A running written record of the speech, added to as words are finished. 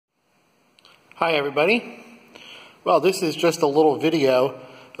Hi everybody. Well, this is just a little video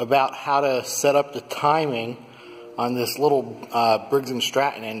about how to set up the timing on this little Briggs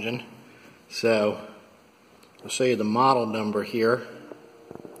Stratton engine. So I'll show you the model number here.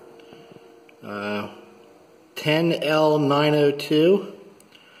 10L902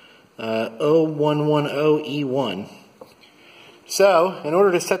 0110E1. So in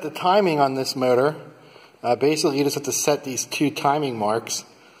order to set the timing on this motor, basically you just have to set these two timing marks.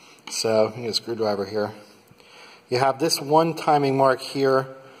 So, you get a screwdriver here. You have this one timing mark here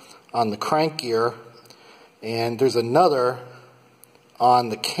on the crank gear, and there's another on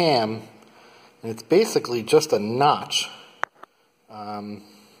the cam, and it's basically just a notch. Kind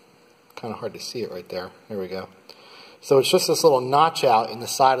of hard to see it right there. There we go. So it's just this little notch out in the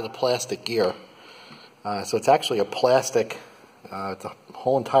side of the plastic gear. So it's actually a plastic, it's a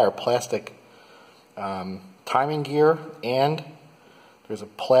whole entire plastic timing gear, and there's a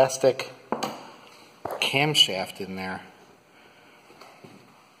plastic camshaft in there.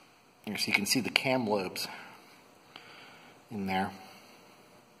 Here, so you can see the cam lobes in there.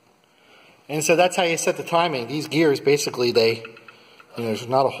 And so that's how you set the timing. These gears, basically, there's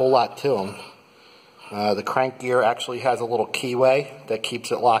not a whole lot to them. The crank gear actually has a little keyway that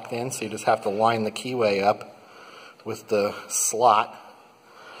keeps it locked in, so you just have to line the keyway up with the slot.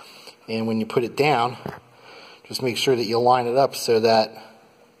 And when you put it down, just make sure that you line it up so that,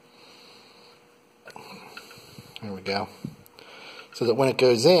 there we go, so that when it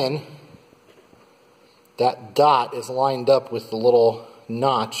goes in, that dot is lined up with the little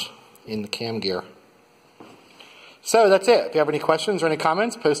notch in the cam gear. So that's it. If you have any questions or any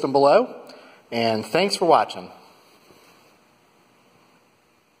comments, post them below. And thanks for watching.